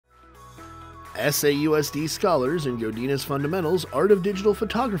SAUSD scholars in Godinez Fundamentals Art of Digital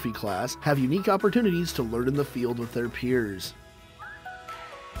Photography class have unique opportunities to learn in the field with their peers.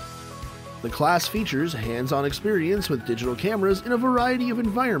 The class features hands-on experience with digital cameras in a variety of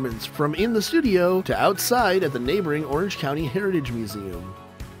environments, from in the studio to outside at the neighboring Orange County Heritage Museum.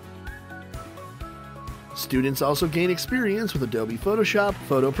 Students also gain experience with Adobe Photoshop,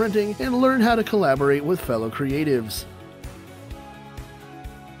 photo printing, and learn how to collaborate with fellow creatives.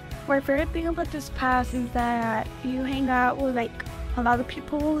 My favorite thing about this class is that you hang out with a lot of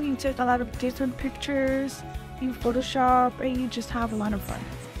people, you take a lot of different pictures, you Photoshop, and you just have a lot of fun.